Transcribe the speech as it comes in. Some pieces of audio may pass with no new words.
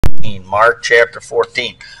14. Mark chapter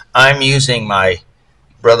 14. I'm using my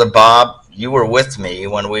brother Bob. You were with me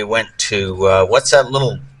when we went to, what's that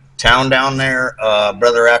little town down there,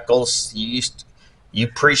 Brother Eccles? You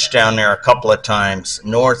preached down there a couple of times,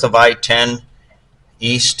 north of I-10,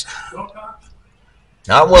 east. Wilcox?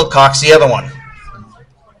 Not Wilcox, the other one.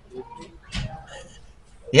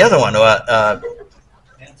 The other one,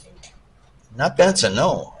 not Benson,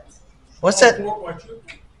 no. What's that?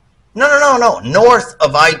 No. North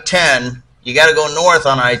of I-10. You got to go north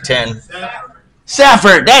on I-10.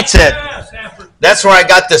 Safford, that's it. Yeah, Safford. That's where I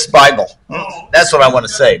got this Bible. That's what I want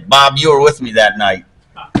to say. Bob, you were with me that night.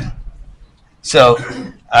 So,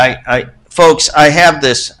 folks, I have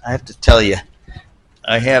this. I have to tell you,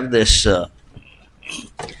 I have this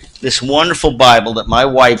this wonderful Bible that my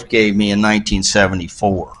wife gave me in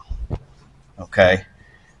 1974. Okay,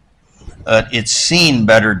 it's seen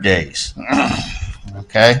better days.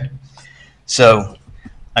 Okay, so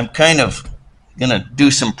I'm kind of gonna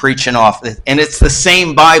do some preaching off, and it's the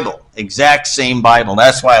same Bible, exact same Bible.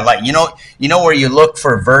 That's why I like, you know where you look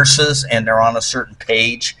for verses and they're on a certain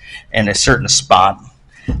page and a certain spot.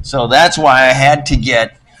 So that's why I had to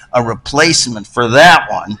get a replacement for that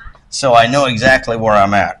one, so I know exactly where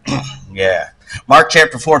I'm at. Yeah, Mark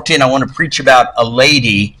chapter 14. I want to preach about a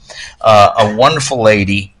lady, a wonderful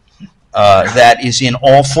lady that is in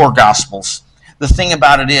all four Gospels. The thing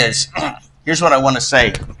about it is, here's what I want to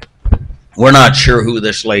say. We're not sure who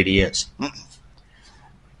this lady is.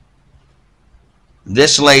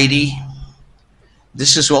 This lady,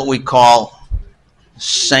 this is what we call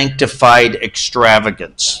sanctified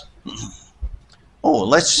extravagance. Oh,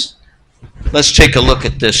 let's take a look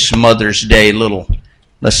at this Mother's Day little.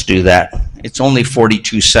 Let's do that. It's only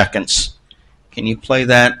 42 seconds. Can you play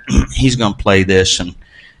that? He's going to play this, and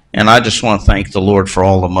I just want to thank the Lord for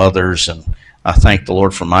all the mothers, and I thank the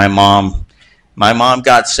Lord for my mom. My mom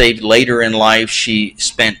got saved later in life. She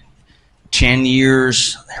spent 10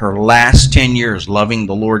 years, her last 10 years, loving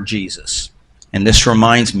the Lord Jesus. And this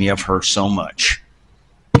reminds me of her so much.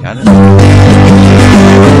 Got it?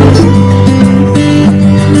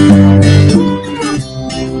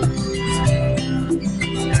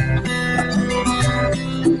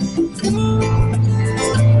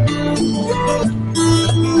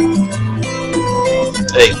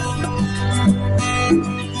 Hey.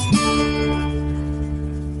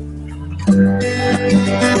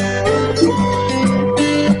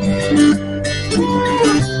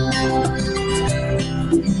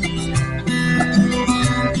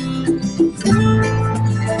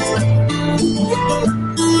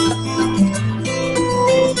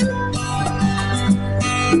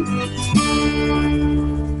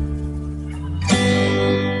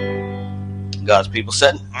 God's people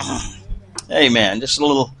said, amen. Just a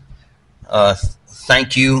little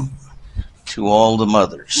thank you to all the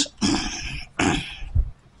mothers.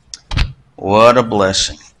 What a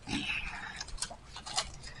blessing.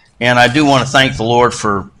 And I do want to thank the Lord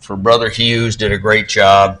for Brother Hughes, did a great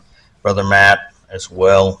job. Brother Matt as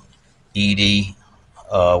well. Edie,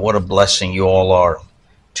 what a blessing you all are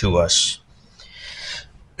to us.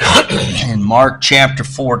 In Mark chapter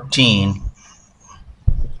 14,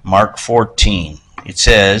 Mark 14, it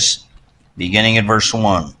says, beginning at verse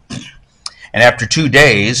 1, and after 2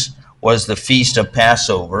 days was the feast of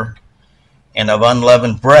Passover and of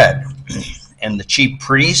unleavened bread. And the chief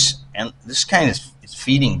priests, and this kind of is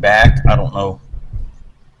feeding back. I don't know.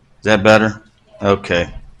 Is that better?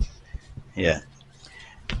 Okay. Yeah.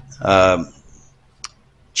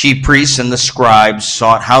 Chief priests and the scribes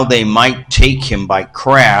sought how they might take him by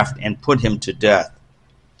craft and put him to death.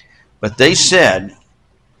 But they said,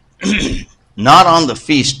 not on the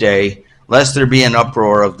feast day, lest there be an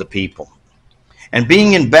uproar of the people. And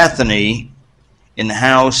being in Bethany, in the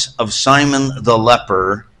house of Simon the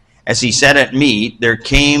leper, as he sat at meat, there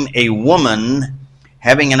came a woman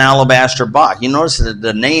having an alabaster box. You notice that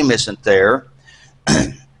the name isn't there.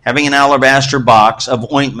 Having an alabaster box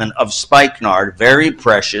of ointment of spikenard, very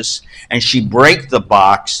precious, and she brake the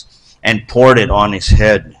box and poured it on his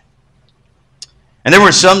head. And there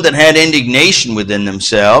were some that had indignation within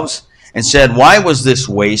themselves, and said, why was this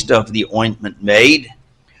waste of the ointment made?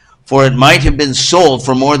 For it might have been sold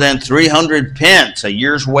for more than 300 pence, a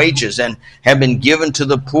year's wages, and have been given to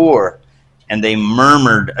the poor. And they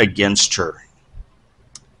murmured against her.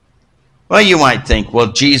 Well, you might think,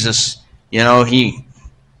 well, Jesus, he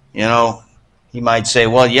might say,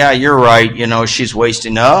 well, yeah, you're right. She's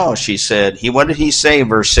wasting. No, she said. What did he say?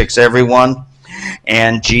 Verse 6, everyone.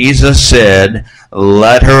 And Jesus said,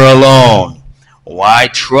 let her alone. Why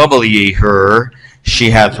trouble ye her? She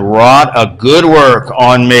hath wrought a good work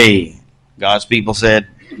on me. God's people said,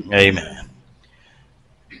 amen.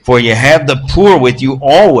 For you have the poor with you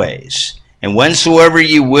always, and whensoever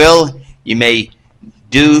you will, you may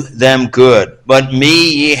do them good. But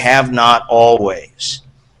me ye have not always.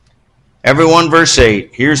 Everyone, verse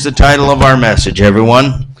 8. Here's the title of our message,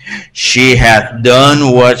 everyone. She hath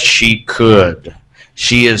done what she could.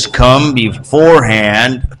 She is come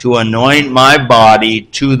beforehand to anoint my body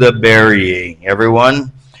to the burying.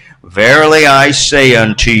 Everyone, verily I say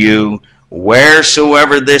unto you,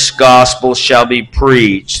 wheresoever this gospel shall be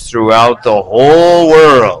preached throughout the whole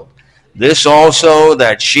world, this also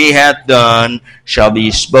that she hath done shall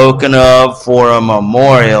be spoken of for a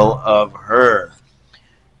memorial of her.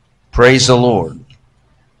 Praise the Lord.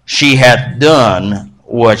 She hath done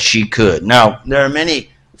what she could. Now, there are many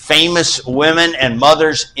famous women and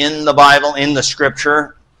mothers in the Bible, in the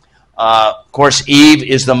Scripture. Of course, Eve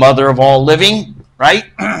is the mother of all living, right?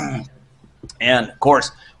 And, of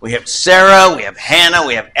course, we have Sarah, we have Hannah,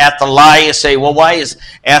 we have Athaliah. You say, well, why is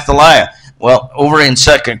Athaliah? Well, over in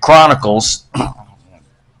 2 Chronicles,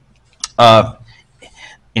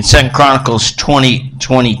 in 2 Chronicles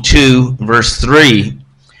 22, verse 3,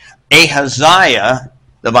 Ahaziah,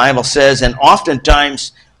 the Bible says, and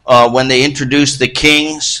oftentimes when they introduced the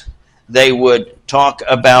kings, they would talk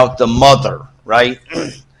about the mother, right?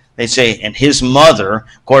 They say, and his mother.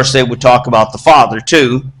 Of course, they would talk about the father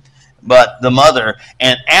too, but the mother.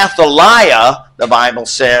 And Athaliah, the Bible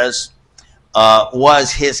says,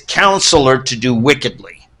 was his counselor to do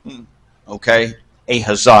wickedly. Okay?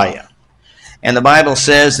 Ahaziah. And the Bible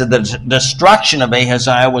says that the destruction of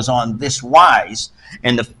Ahaziah was on this wise.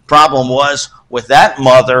 And the problem was with that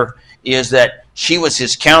mother is that she was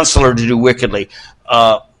his counselor to do wickedly.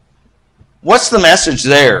 What's the message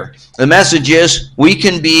there? The message is we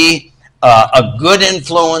can be a good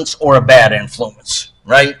influence or a bad influence,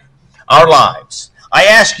 right? Our lives. I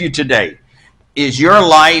ask you today, is your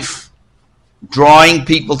life drawing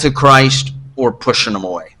people to Christ or pushing them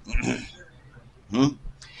away?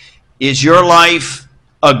 Is your life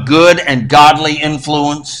a good and godly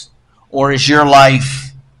influence, or is your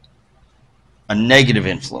life a negative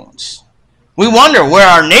influence? We wonder where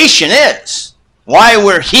our nation is, why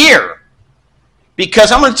we're here.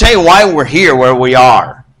 Because I'm going to tell you why we're here where we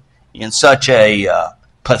are, in such a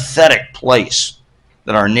pathetic place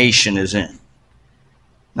that our nation is in.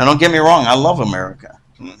 Now, don't get me wrong, I love America.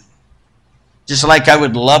 Just like I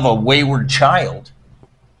would love a wayward child,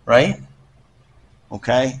 right?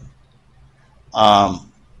 Okay? But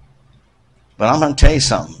I'm going to tell you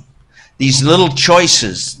something. These little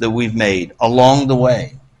choices that we've made along the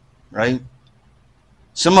way, right?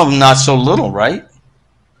 Some of them not so little, right?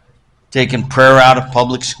 Taking prayer out of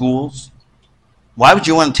public schools. Why would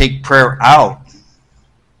you want to take prayer out?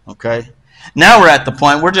 Okay? Now we're at the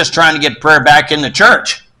point we're just trying to get prayer back in the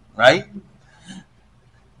church, right?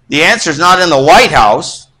 The answer is not in the White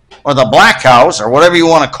House or the Black House or whatever you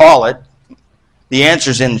want to call it. The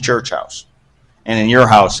answer is in the church house and in your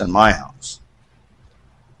house and my house.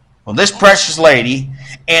 Well, this precious lady,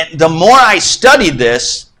 and the more I studied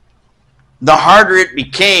this, the harder it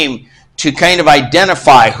became to kind of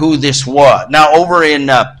identify who this was. Now, over in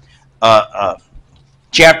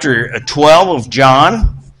chapter 12 of John,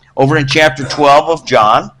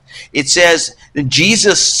 it says that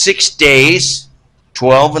Jesus 6 days,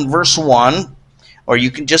 12 and verse 1, or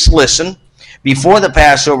you can just listen, before the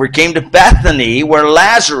Passover came to Bethany, where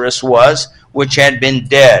Lazarus was, which had been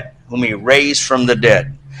dead, whom he raised from the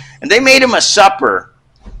dead. And they made him a supper.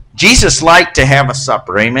 Jesus liked to have a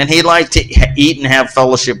supper, amen. He liked to eat and have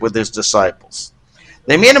fellowship with his disciples.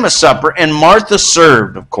 They made him a supper, and Martha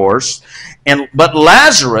served, of course. But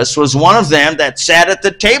Lazarus was one of them that sat at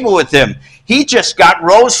the table with him. He just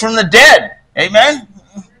rose from the dead, amen.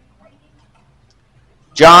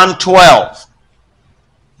 John 12.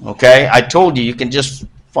 Okay, I told you can just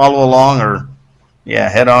follow along or,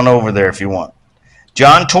 head on over there if you want.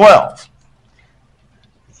 John 12.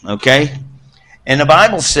 Okay, and the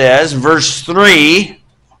Bible says, verse 3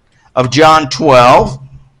 of John 12.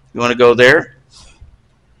 You want to go there?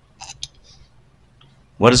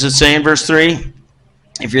 What does it say in verse 3?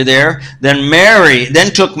 If you're there, then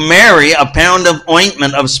took Mary a pound of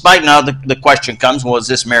ointment of spikenard. Now the question comes, was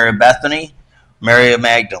this Mary of Bethany? Mary of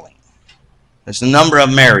Magdalene. There's a number of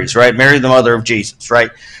Marys, right? Mary, the mother of Jesus, right?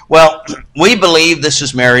 Well, we believe this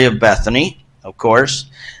is Mary of Bethany, of course,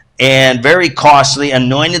 and very costly,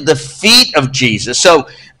 anointed the feet of Jesus. So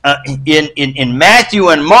in Matthew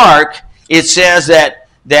and Mark, it says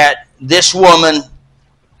that this woman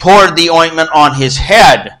poured the ointment on his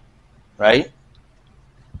head, right?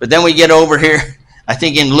 But then we get over here, I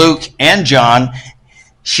think in Luke and John,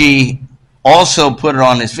 she also put it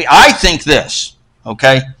on his feet. I think this,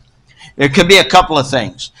 okay? There could be a couple of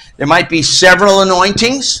things. There might be several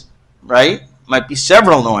anointings, right? Might be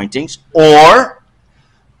several anointings. Or,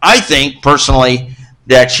 I think, personally,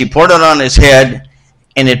 that she poured it on his head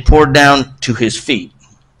and it poured down to his feet.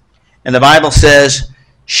 And the Bible says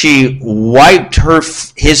she wiped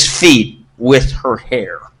his feet with her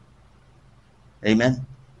hair. Amen?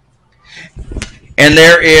 And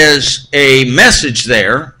there is a message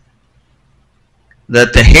there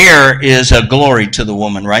that the hair is a glory to the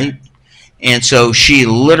woman, right? And so she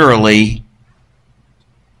literally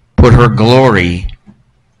put her glory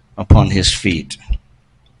upon his feet.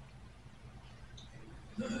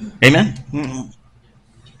 Amen?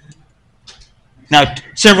 Now,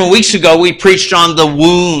 several weeks ago, we preached on the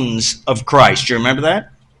wounds of Christ. Do you remember that?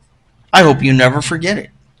 I hope you never forget it.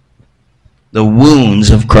 The wounds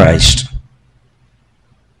of Christ.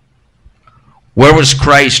 Where was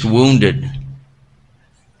Christ wounded?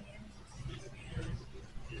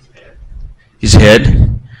 His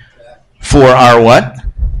head. For our what?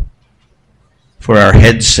 For our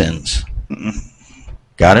head sins.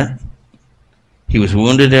 Got it? He was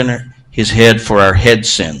wounded in his head for our head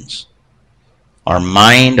sins. Our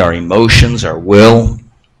mind, our emotions, our will,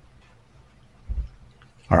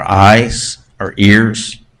 our eyes, our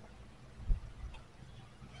ears.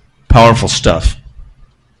 Powerful stuff.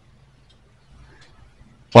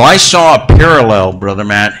 Well, I saw a parallel, Brother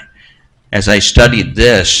Matt, as I studied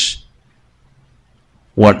this.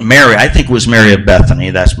 What Mary, I think it was Mary of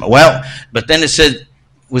Bethany. But then it said it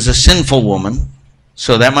was a sinful woman,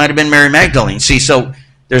 so that might have been Mary Magdalene. See, so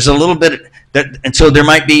there's a little bit, and so there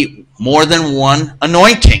might be more than one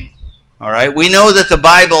anointing. All right, we know that the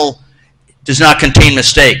Bible does not contain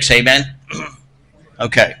mistakes. Amen.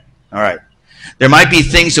 Okay. All right. There might be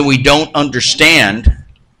things that we don't understand.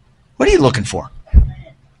 What are you looking for?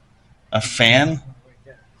 A fan?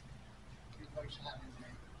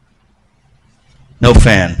 No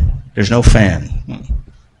fan. There's no fan.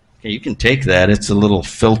 Okay, you can take that. It's a little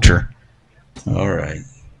filter. All right.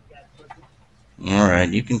 All right,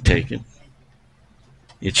 you can take it.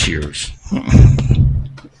 It's yours.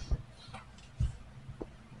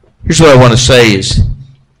 Here's what I want to say is,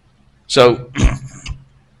 so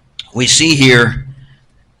we see here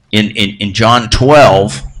in John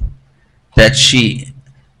 12 that she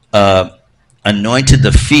anointed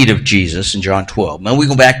the feet of Jesus in John 12. Now we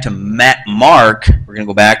go back to Mark. We're going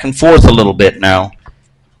to go back and forth a little bit now.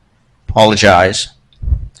 Apologize.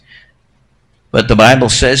 But the Bible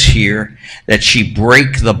says here that she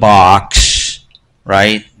break the box,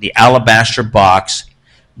 right? The alabaster box,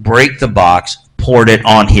 break the box, poured it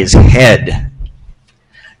on his head.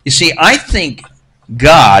 You see, I think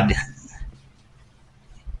God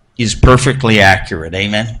is perfectly accurate.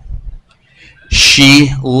 Amen?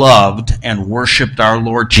 She loved and worshiped our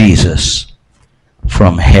Lord Jesus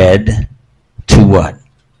from head to what?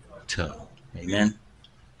 Toe. Amen?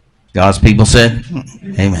 God's people said,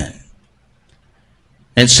 amen.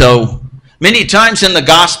 And so, many times in the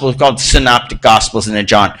Gospels, called the Synoptic Gospels and in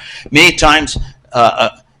John, many times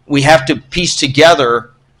we have to piece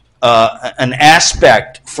together an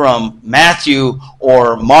aspect from Matthew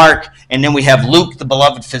or Mark, and then we have Luke, the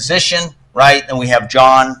beloved physician, right? And we have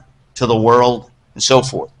John to the world, and so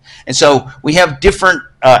forth. And so we have different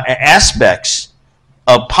aspects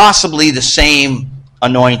of possibly the same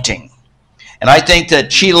anointing. And I think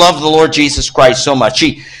that she loved the Lord Jesus Christ so much.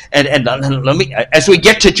 And let me, as we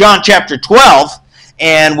get to John chapter 12,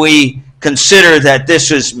 and we consider that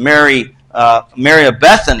this is Mary of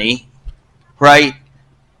Bethany, right?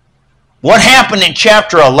 What happened in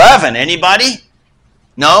chapter 11? Anybody?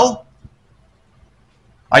 No?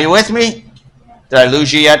 Are you with me? Did I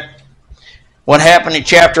lose you yet? What happened in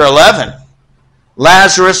chapter 11?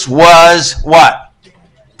 Lazarus was what?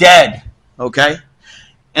 Dead. Okay?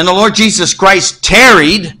 And the Lord Jesus Christ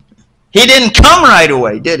tarried. He didn't come right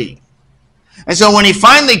away, did he? And so when he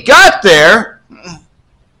finally got there,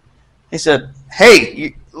 he said,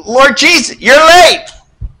 hey, Lord Jesus, you're late.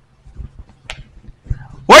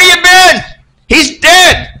 Where you been? He's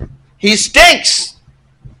dead. He stinks.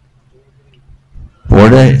 4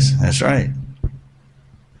 days. That's right.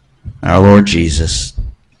 Our Lord Jesus,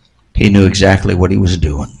 he knew exactly what he was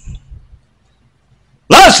doing.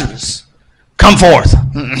 Lazarus, come forth.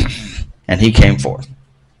 And he came forth.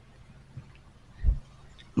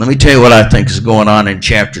 Let me tell you what I think is going on in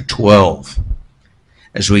chapter 12.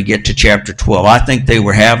 As we get to chapter 12, I think they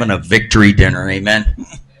were having a victory dinner. Amen.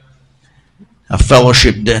 A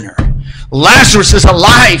fellowship dinner. Lazarus is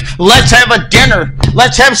alive. Let's have a dinner.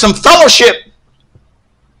 Let's have some fellowship.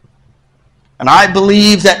 And I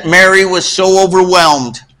believe that Mary was so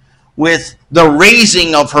overwhelmed with the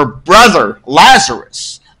raising of her brother,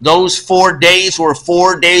 Lazarus, those 4 days were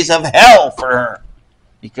 4 days of hell for her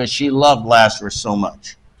because she loved Lazarus so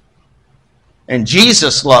much. And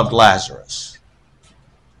Jesus loved Lazarus.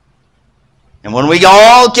 And when we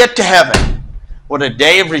all get to heaven, what a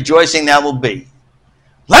day of rejoicing that will be.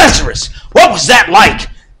 Lazarus, what was that like?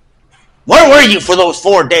 Where were you for those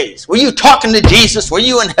 4 days? Were you talking to Jesus? Were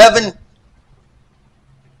you in heaven?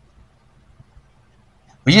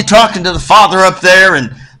 Were you talking to the Father up there?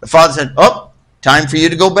 And the Father said, oh, time for you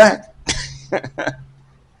to go back.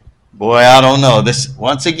 Boy, I don't know. This,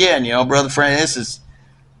 once again, Brother Frank, this is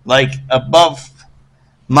like above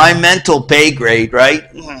my mental pay grade, right?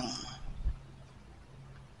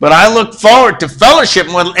 But I look forward to fellowship.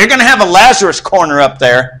 They're going to have a Lazarus corner up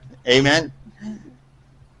there. Amen.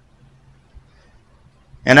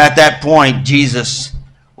 And at that point, Jesus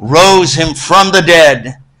rose him from the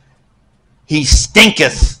dead. He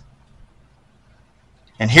stinketh.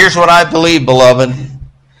 And here's what I believe, beloved.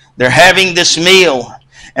 They're having this meal.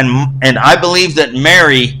 And I believe that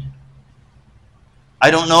Mary,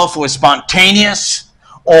 I don't know if it was spontaneous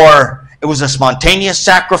or it was a spontaneous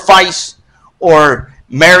sacrifice, or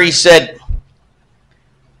Mary said,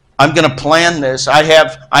 I'm going to plan this. I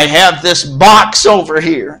have this box over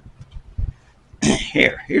here.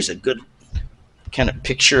 Here's a good kind of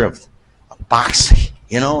picture of a box,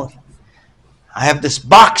 I have this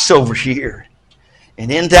box over here. And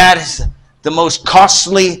in that is the most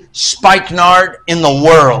costly spikenard in the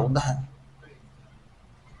world.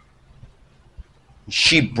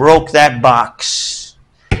 She broke that box.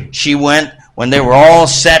 She went, when they were all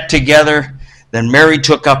sat together, then Mary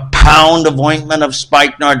took a pound of ointment of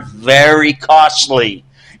spikenard, very costly,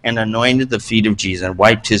 and anointed the feet of Jesus and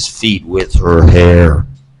wiped his feet with her hair.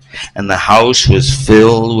 And the house was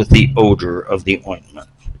filled with the odor of the ointment.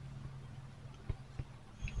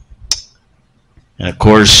 And of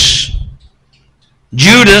course,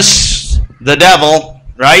 Judas, the devil,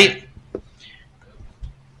 right?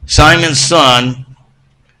 Simon's son,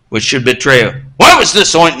 which should betray him. Why was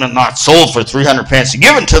this ointment not sold for 300 pence and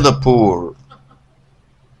given to the poor?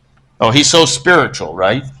 Oh, he's so spiritual,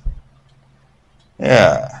 right?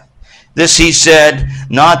 Yeah. This he said,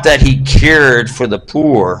 not that he cared for the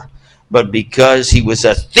poor, but because he was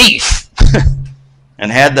a thief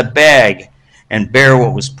and had the bag and bare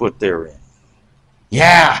what was put therein.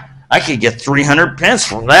 Yeah, I could get 300 pence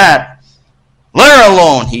for that. Let her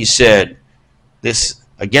alone, he said. This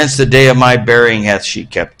against the day of my burying hath she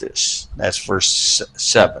kept this. That's verse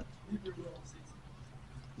 7.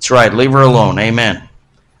 That's right, leave her alone. Amen.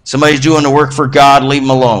 Somebody's doing the work for God, leave them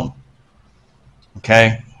alone.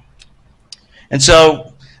 Okay? And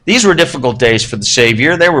so, these were difficult days for the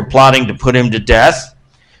Savior. They were plotting to put him to death,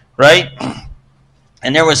 right?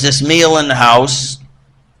 And there was this meal in the house.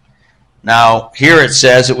 Now, here it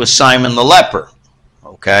says it was Simon the leper,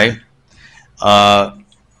 okay? And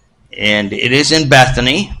it is in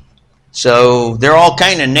Bethany, so they're all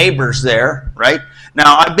kind of neighbors there, right?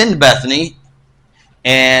 Now, I've been to Bethany,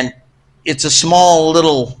 and it's a small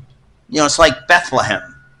little, it's like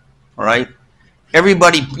Bethlehem, all right?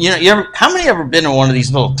 Everybody, how many ever been to one of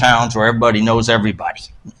these little towns where everybody knows everybody?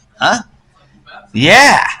 Huh?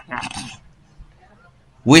 Yeah.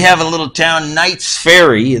 We have a little town, Knights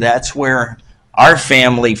Ferry. That's where our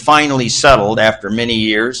family finally settled after many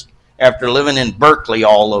years, after living in Berkeley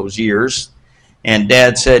all those years. And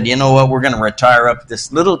Dad said, you know what, we're going to retire up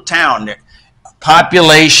this little town.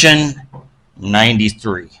 Population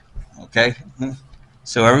 93. Okay?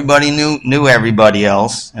 So everybody knew everybody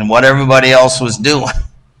else and what everybody else was doing.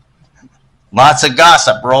 Lots of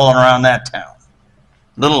gossip rolling around that town.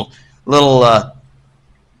 Little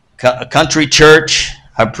country church.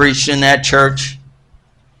 I preached in that church.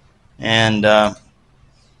 And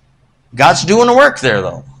God's doing the work there,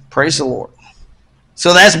 though. Praise the Lord.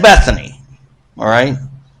 So that's Bethany. All right?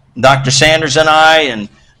 Dr. Sanders and I and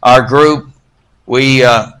our group, we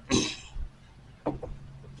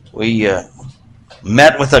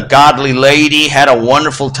met with a godly lady, had a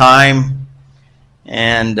wonderful time,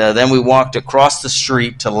 and then we walked across the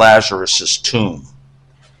street to Lazarus' tomb.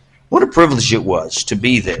 What a privilege it was to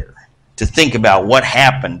be there, to think about what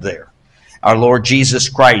happened there. Our Lord Jesus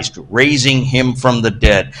Christ, raising him from the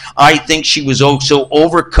dead. I think she was so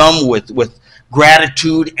overcome with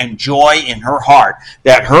gratitude and joy in her heart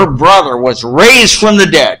that her brother was raised from the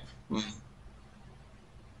dead.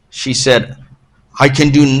 She said, I can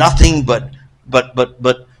do nothing but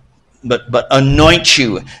anoint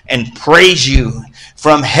you and praise you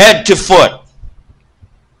from head to foot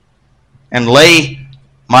and lay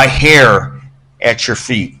my hair at your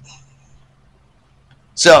feet.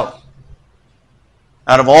 So,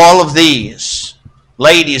 out of all of these,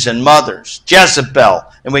 ladies and mothers. Jezebel.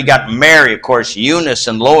 And we got Mary, of course, Eunice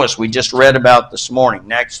and Lois we just read about this morning.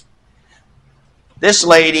 Next. This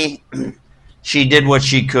lady, she did what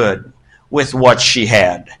she could with what she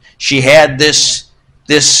had. She had this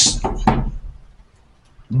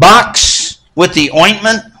box with the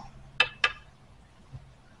ointment.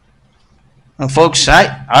 And folks,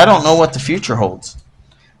 I don't know what the future holds.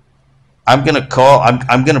 I'm going to call,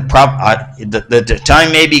 the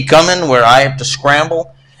time may be coming where I have to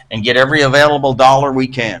scramble and get every available dollar we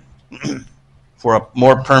can for a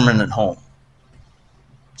more permanent home.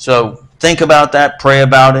 So think about that, pray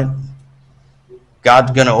about it.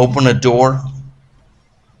 God's going to open a door.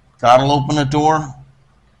 God will open a door,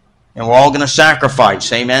 and we're all going to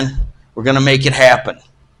sacrifice, amen? We're going to make it happen.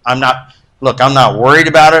 I'm not worried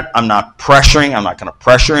about it. I'm not pressuring. I'm not going to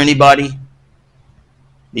pressure anybody,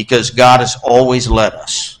 because God has always led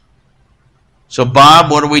us. So,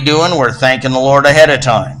 Bob, what are we doing? We're thanking the Lord ahead of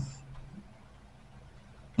time.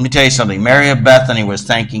 Let me tell you something. Mary of Bethany was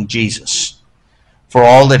thanking Jesus for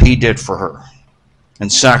all that he did for her and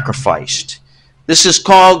sacrificed. This is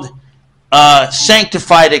called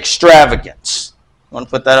sanctified extravagance. You want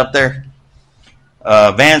to put that up there?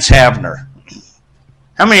 Vance Havner.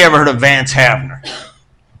 How many ever heard of Vance Havner?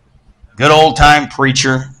 Good old-time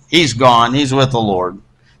preacher. He's gone. He's with the Lord.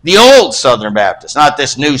 The old Southern Baptist, not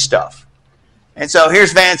this new stuff. And so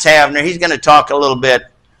here's Vance Havner. He's going to talk a little bit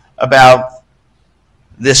about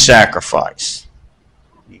this sacrifice.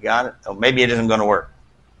 You got it? Oh, maybe it isn't going to work.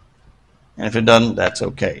 And if it doesn't, that's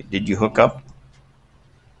okay. Did you hook up?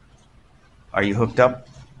 Are you hooked up?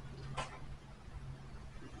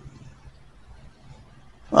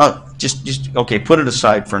 Oh, just okay, put it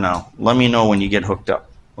aside for now. Let me know when you get hooked up.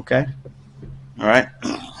 Okay? All right?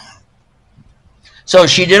 So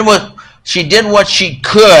she did what she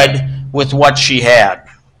could with what she had.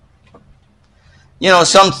 You know,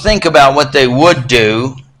 some think about what they would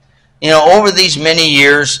do. You know, over these many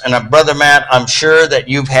years, and Brother Matt, I'm sure that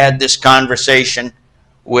you've had this conversation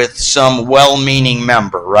with some well-meaning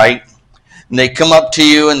member, right? And they come up to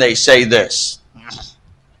you and they say this.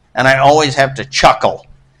 And I always have to chuckle.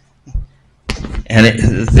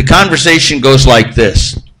 And the conversation goes like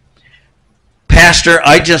this. Pastor,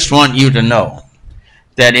 I just want you to know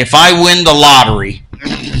that if I win the lottery...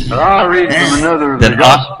 But I'll read from another of the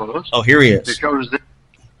Gospels. Oh, here he is. Because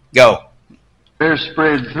Go. they're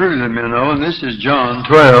spread through them, you know, and this is John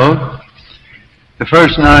 12, the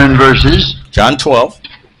first 9 verses. John 12.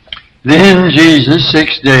 Then Jesus,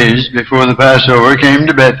 6 days before the Passover, came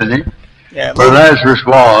to Bethany, where Lazarus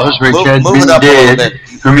was, which had been dead,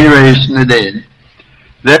 whom he raised from the dead.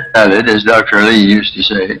 There at it, as Dr. Lee used to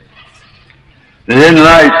say. Then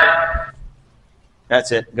light.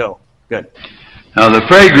 That's it. Go. Good. Now the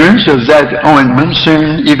fragrance of that ointment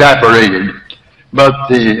soon evaporated, but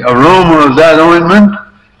the aroma of that ointment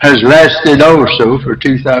has lasted also for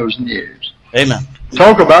 2,000 years. Amen.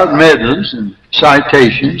 Talk about medals and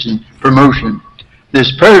citations and promotion.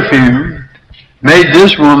 This perfume made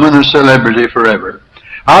this woman a celebrity forever.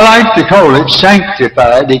 I like to call it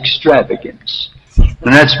sanctified extravagance.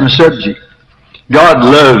 And that's my subject. God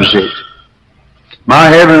loves it. My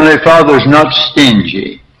heavenly Father's not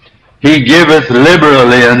stingy. He giveth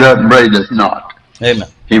liberally and upbraideth not. Amen.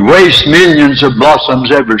 He wastes millions of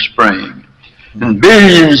blossoms every spring and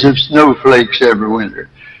billions of snowflakes every winter.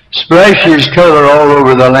 Splashes color all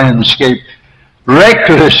over the landscape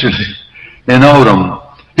recklessly in autumn.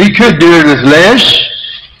 He could do it with less.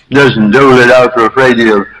 Doesn't dole it out for afraid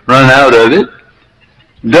he'll run out of it.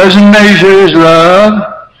 Doesn't measure his love.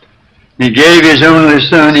 He gave his only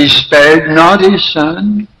Son. He spared not his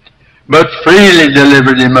Son, but freely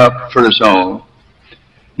delivered him up for us all.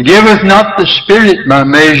 He giveth not the Spirit by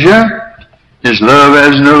measure. His love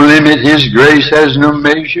has no limit. His grace has no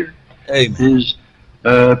measure. Amen. His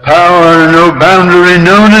power no boundary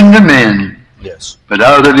known unto men. Yes. But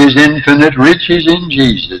out of his infinite riches in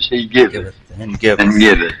Jesus, he giveth and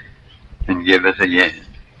giveth and giveth again.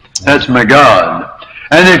 That's my God.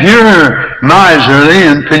 And if you're miserly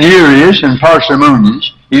and penurious and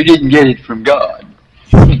parsimonious, you didn't get it from God.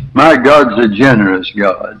 My God's a generous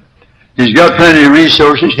God. He's got plenty of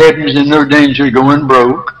resources. Heaven's in no danger of going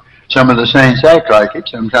broke. Some of the saints act like it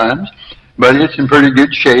sometimes, but it's in pretty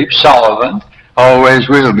good shape, solvent, always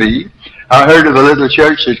will be. I heard of a little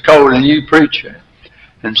church that's called a new preacher.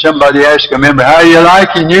 And somebody asked a member, how do you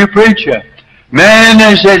like a new preacher? Man,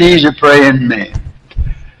 they said, he's a praying man.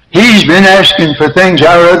 He's been asking for things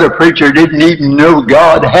our other preacher didn't even know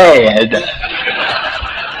God had.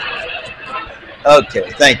 Okay,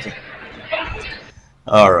 thank you.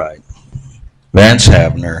 All right. Vance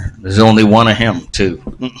Havner. There's only one of him, too.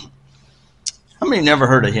 How many never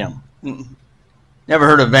heard of him? Never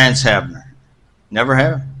heard of Vance Havner? Never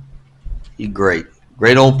have? He's great.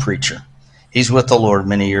 Great old preacher. He's with the Lord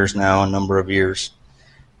many years now, a number of years.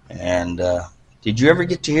 And did you ever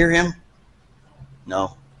get to hear him?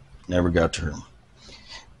 No, never got to hear him.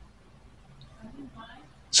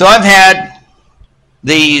 So I've had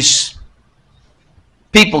these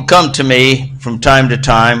people come to me from time to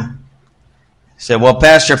time, say, well,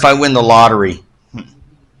 Pastor, if I win the lottery,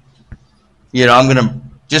 I'm going to,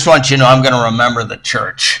 just want you to know, I'm going to remember the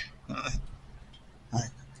church. And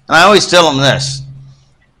I always tell them this.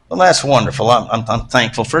 Well, that's wonderful. I'm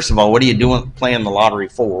thankful. First of all, what are you doing playing the lottery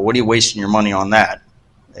for? What are you wasting your money on that?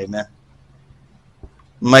 Amen.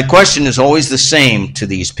 My question is always the same to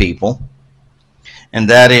these people, and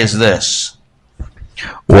that is this.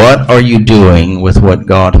 What are you doing with what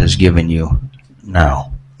God has given you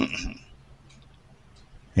now?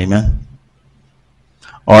 Amen.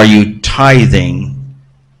 Are you tithing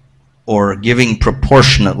or giving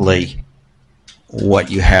proportionately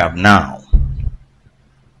what you have now?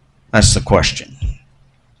 That's the question.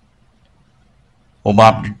 Well,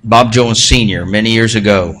 Bob Jones Sr., many years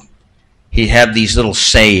ago, he had these little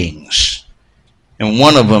sayings. And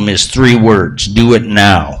one of them is 3 words: do it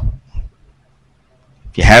now.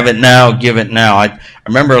 If you have it now, give it now. I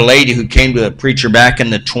remember a lady who came to a preacher back in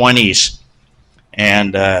the 20s,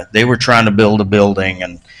 and they were trying to build a building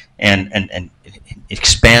and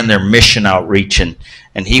expand their mission outreach, and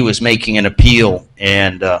he was making an appeal,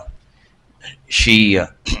 and she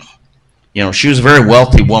was a very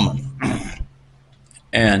wealthy woman,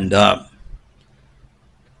 and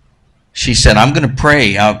she said, I'm going to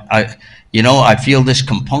pray. I feel this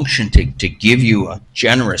compunction to give you a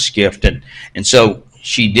generous gift, and so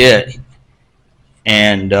she did,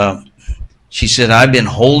 and she said, I've been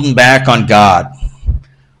holding back on God.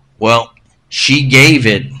 Well, she gave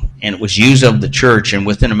it, and it was used of the church, and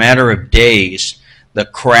within a matter of days, the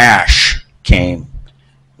crash came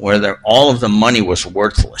where all of the money was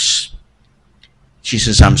worthless. She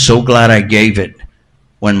says, I'm so glad I gave it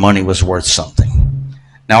when money was worth something.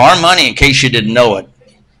 Now, our money, in case you didn't know it,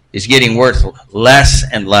 is getting worth less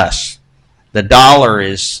and less. The dollar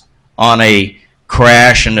is on a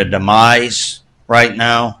crash and a demise right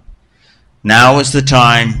now. Now is the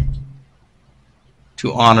time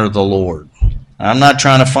to honor the Lord. I'm not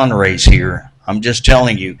trying to fundraise here. I'm just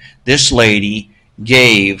telling you, this lady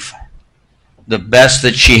gave the best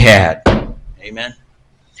that she had. Amen.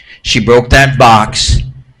 She broke that box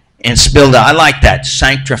and spilled it. I like that,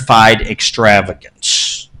 sanctified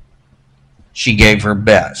extravagance. She gave her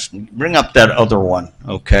best. Bring up that other one,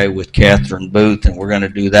 okay, with Catherine Booth, and we're going to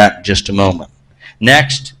do that in just a moment.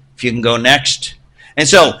 Next, if you can go next. And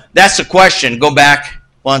so that's the question. Go back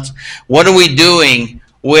once. What are we doing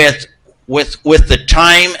with the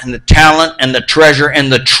time and the talent and the treasure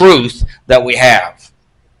and the truth that we have?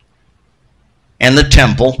 And the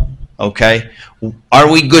temple, okay?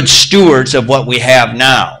 Are we good stewards of what we have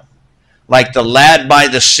now? Like the lad by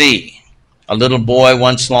the sea. A little boy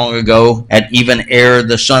once long ago, at even ere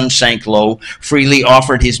the sun sank low, freely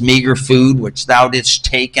offered his meager food, which thou didst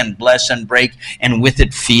take and bless and break, and with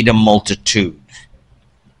it feed a multitude.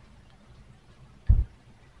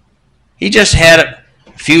 He just had a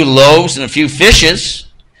few loaves and a few fishes,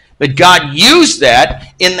 but God used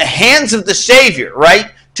that in the hands of the Savior,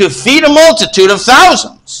 right, to feed a multitude of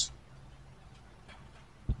thousands.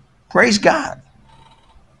 Praise God.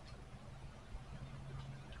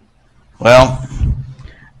 Well,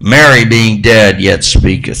 Mary being dead yet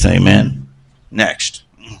speaketh. Amen. Next.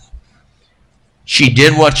 She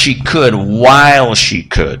did what she could while she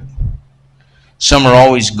could. Some are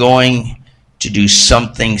always going to do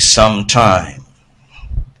something sometime.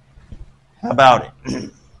 How about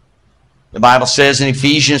it? The Bible says in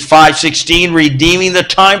Ephesians 5:16, redeeming the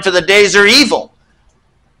time, for the days are evil.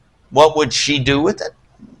 What would she do with it?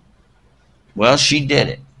 Well, she did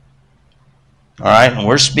it. All right, and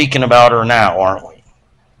we're speaking about her now, aren't we?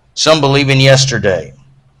 Some believe in yesterday.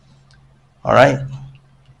 All right?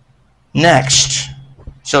 Next.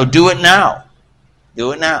 So do it now.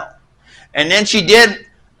 Do it now. And then she did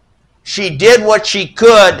what she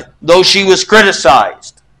could, though she was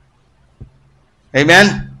criticized.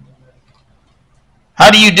 Amen? How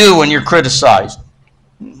do you do when you're criticized?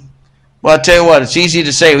 Well, I'll tell you what, it's easy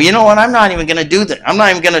to say, well, you know what, I'm not even going to do that. I'm not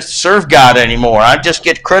even going to serve God anymore. I just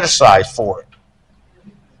get criticized for it.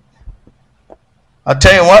 I'll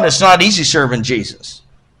tell you what, it's not easy serving Jesus.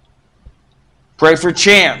 Pray for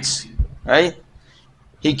Chance, right?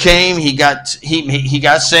 He came, he got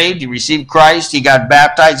saved, he received Christ, he got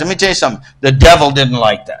baptized. Let me tell you something, the devil didn't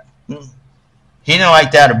like that. He didn't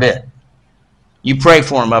like that a bit. You pray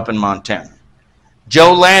for him up in Montana.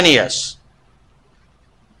 Joe Lanius.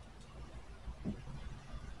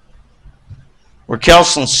 Where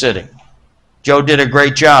Kelson's sitting. Joe did a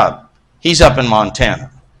great job. He's up in Montana.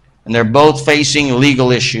 And they're both facing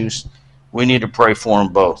legal issues. We need to pray for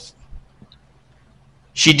them both.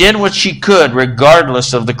 She did what she could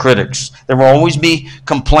regardless of the critics. There will always be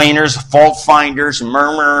complainers, fault finders,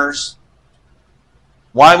 murmurers.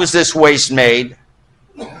 Why was this waste made?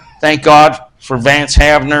 Thank God for Vance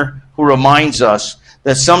Havner, who reminds us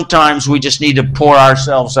that sometimes we just need to pour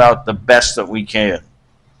ourselves out the best that we can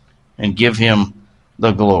and give him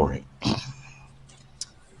the glory.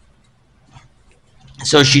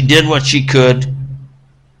 So she did what she could,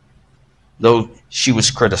 though she was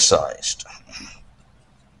criticized.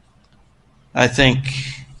 I think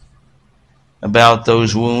about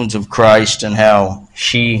those wounds of Christ and how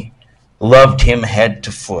she loved him head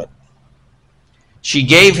to foot. She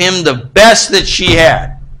gave him the best that she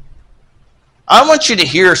had. I want you to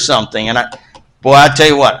hear something, and I tell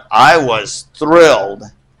you what, I was thrilled.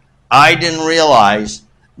 I didn't realize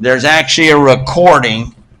there's actually a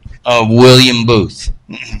recording of William Booth.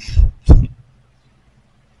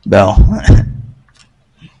 Bell.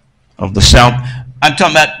 Of the South. I'm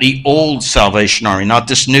talking about the old Salvation Army, not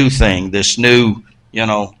this new thing, this new,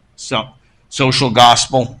 social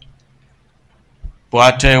gospel. Boy,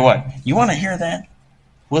 I tell you what, you want to hear that?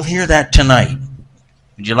 We'll hear that tonight.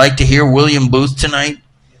 Would you like to hear William Booth tonight?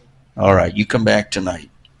 All right, you come back tonight.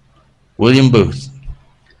 William Booth.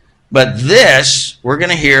 But this, we're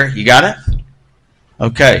going to hear, you got it?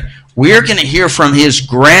 Okay. We're going to hear from his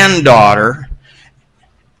granddaughter.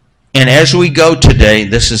 And as we go today,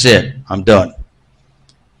 this is it. I'm done.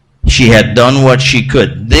 She had done what she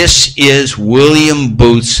could. This is William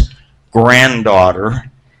Booth's granddaughter.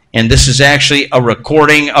 And this is actually a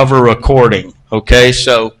recording of a recording. Okay,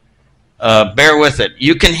 so bear with it.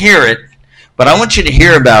 You can hear it, but I want you to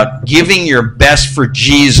hear about giving your best for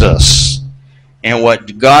Jesus and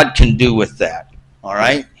what God can do with that. All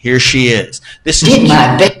right, here she is. This is. Did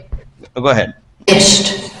my best. Oh, go ahead.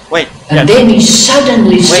 Best. Wait. And then he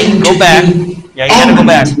suddenly seemed go to back. be Yeah, you gotta go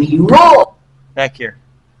back. angry with me. Raw. Back here.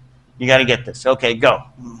 You got to get this. Okay, go.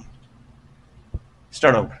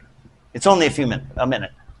 Start over. It's only a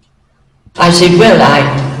minute. I said, well,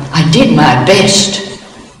 I did my best.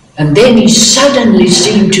 And then he suddenly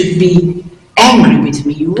seemed to be angry with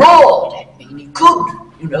me. He roared at me. And he could.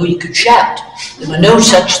 He could shout. There were no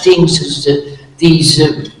such things as these...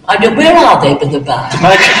 where are they, by the by?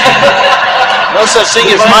 No such thing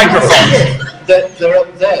as microphones. They're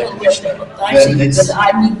up there. I see, but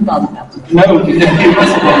I need none of them. No, it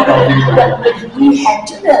wasn't. But we had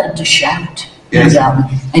to learn to shout. Yes.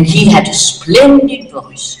 And he had a splendid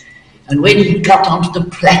voice. And when he got onto the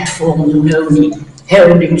platform, he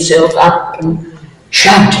held himself up and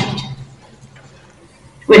shouted.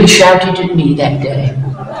 Well, he shouted at me that day.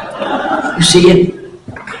 You see,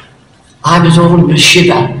 I was all in a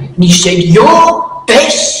shiver. And he said, "Your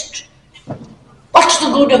best? What's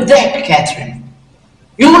the good of that, Catherine?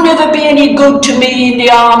 You'll never be any good to me in the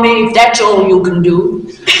army if that's all you can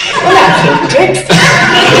do." Well, I felt dreadful.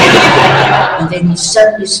 And then he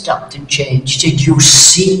suddenly stopped and changed. Said, "You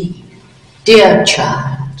see, dear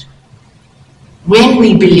child, when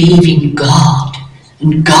we believe in God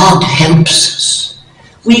and God helps us,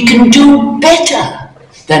 we can do better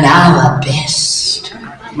than our best."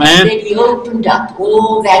 Man. And then he opened up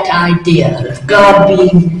all that idea of God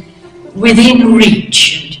being within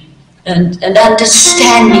reach and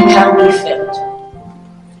understanding how we felt.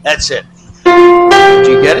 That's it. Did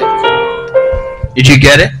you get it? Did you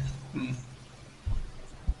get it?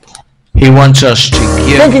 He wants us to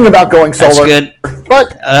give. Thinking about going solar. That's good.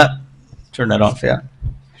 But turn that off, yeah.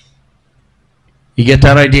 You get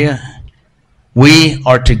that idea? We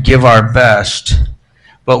are to give our best,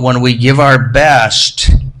 but when we give our best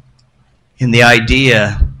in the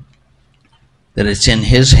idea that it's in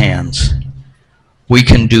His hands, we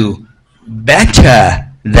can do better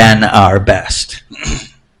than our best.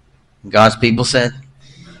 God's people said,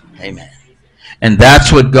 amen. And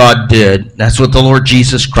that's what God did. That's what the Lord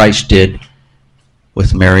Jesus Christ did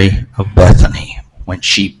with Mary of Bethany when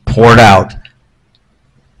she poured out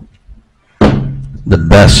the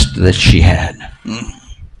best that she had.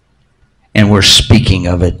 And we're speaking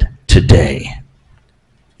of it today.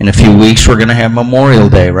 In a few weeks, we're going to have Memorial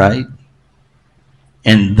Day, right?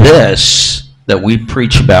 And this that we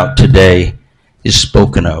preach about today is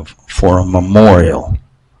spoken of for a memorial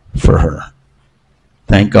for her.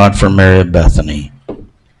 Thank God for Mary of Bethany.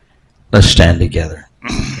 Let's stand together.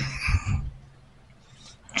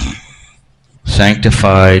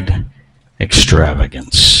 Sanctified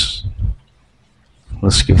extravagance.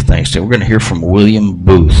 Let's give thanks to him. We're going to hear from William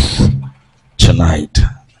Booth tonight.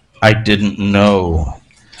 I didn't know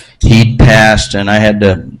he'd passed, and I had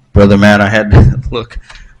to, Brother Matt, I had to look.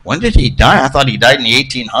 When did he die? I thought he died in the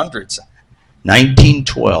 1800s.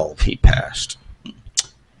 1912 he passed.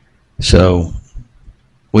 So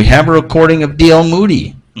we have a recording of D.L.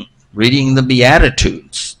 Moody reading the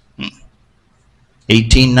Beatitudes.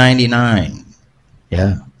 1899.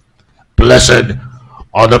 Yeah. Blessed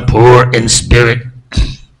are the poor in spirit.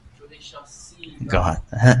 God.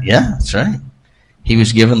 Yeah, that's right. He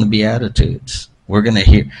was given the Beatitudes. We're going to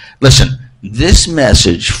hear. Listen, this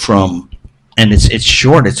message from, and it's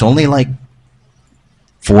short. It's only like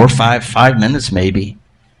 5 minutes maybe.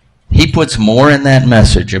 He puts more in that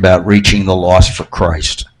message about reaching the lost for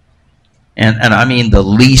Christ. And I mean the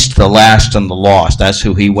least, the last, and the lost. That's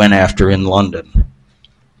who he went after in London.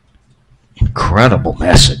 Incredible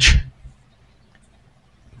message.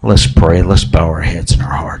 Let's pray. Let's bow our heads and our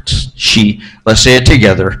hearts. Let's say it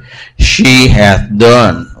together. She hath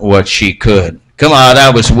done what she could. Come on,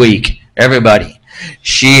 that was weak. Everybody.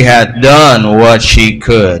 She hath done what she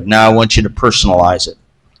could. Now I want you to personalize it.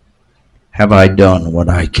 Have I done what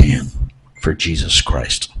I can for Jesus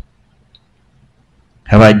Christ?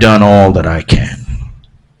 Have I done all that I can?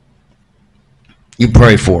 You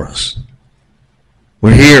pray for us.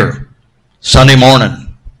 We're here Sunday morning.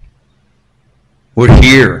 We're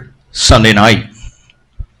here Sunday night.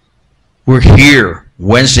 We're here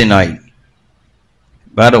Wednesday night.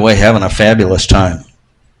 By the way, having a fabulous time.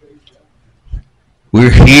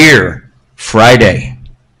 We're here Friday.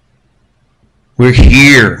 We're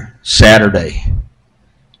here Saturday.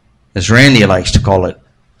 As Randy likes to call it,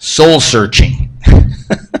 soul searching.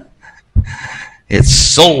 It's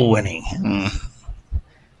soul winning.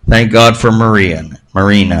 Thank God for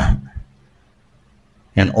Marina.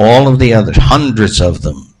 And all of the others, hundreds of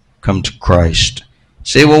them, come to Christ.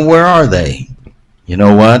 Say, well, where are they? You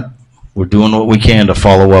know what? We're doing what we can to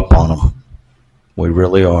follow up on them. We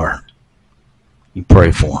really are. You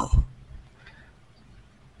pray for them.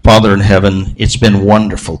 Father in heaven, it's been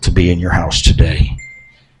wonderful to be in your house today.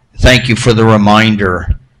 Thank you for the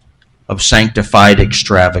reminder of sanctified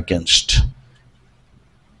extravagance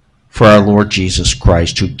for our Lord Jesus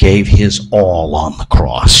Christ, who gave his all on the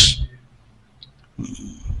cross.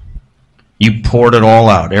 You poured it all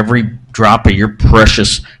out, every drop of your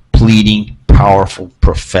precious, pleading, powerful,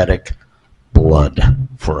 prophetic blood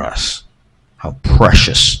for us. How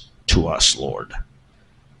precious to us, Lord.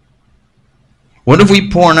 What have we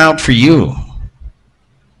poured out for you?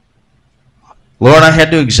 Lord, I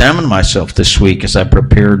had to examine myself this week as I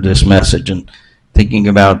prepared this message and thinking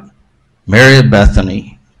about Mary of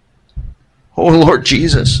Bethany. Oh, Lord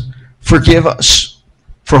Jesus, forgive us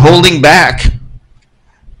for holding back,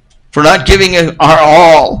 for not giving our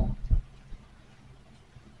all.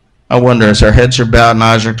 I wonder, as our heads are bowed and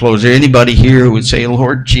eyes are closed, is there anybody here who would say,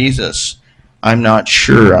 Lord Jesus, I'm not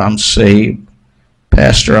sure I'm saved.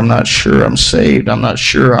 Pastor, I'm not sure I'm saved. I'm not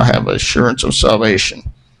sure I have assurance of salvation.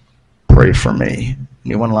 Pray for me.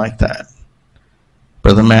 Anyone like that?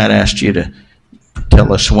 Brother Matt asked you to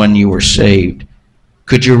tell us when you were saved.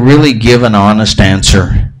 Could you really give an honest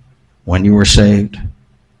answer when you were saved?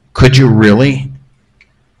 Could you really?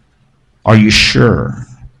 Are you sure?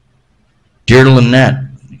 Dear Lynette,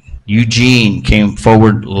 Eugene came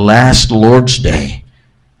forward last Lord's Day.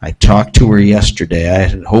 I talked to her yesterday. I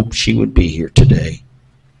had hoped she would be here today.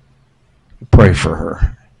 Pray for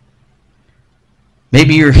her.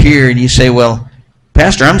 Maybe you're here and you say, well,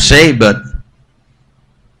 Pastor, I'm saved, but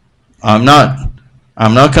I'm not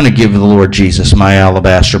going to give the Lord Jesus my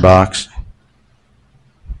alabaster box.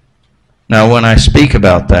 Now, when I speak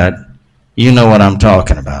about that, you know what I'm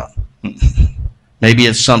talking about. Maybe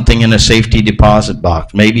it's something in a safety deposit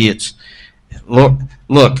box. Maybe it's,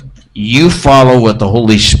 look, you follow what the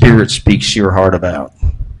Holy Spirit speaks to your heart about.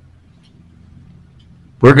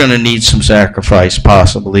 We're going to need some sacrifice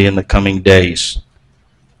possibly in the coming days.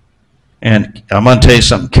 And I'm going to tell you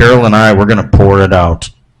something. Carol and I, we're going to pour it out.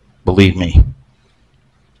 Believe me.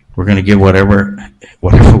 We're going to give whatever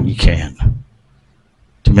we can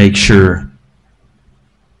to make sure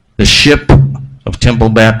the ship of Temple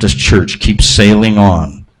Baptist Church keeps sailing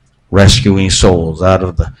on, rescuing souls out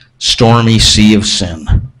of the stormy sea of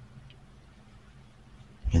sin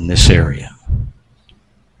in this area.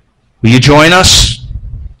 Will you join us?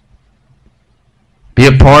 Be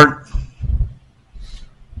a part.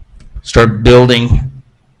 Start building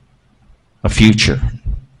a future.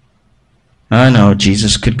 I know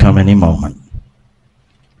Jesus could come any moment,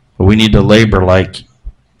 but we need to labor like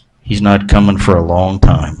he's not coming for a long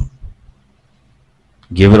time.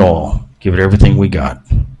 Give it all. Give it everything we got.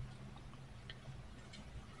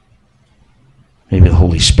 Maybe the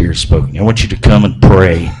Holy Spirit spoke. I want you to come and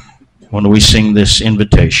pray. When we sing this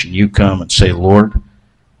invitation, you come and say, Lord,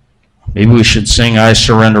 maybe we should sing I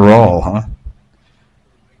Surrender All, huh?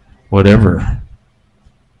 Whatever.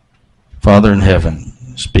 Father in heaven,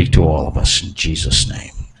 speak to all of us in Jesus'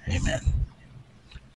 name. Amen.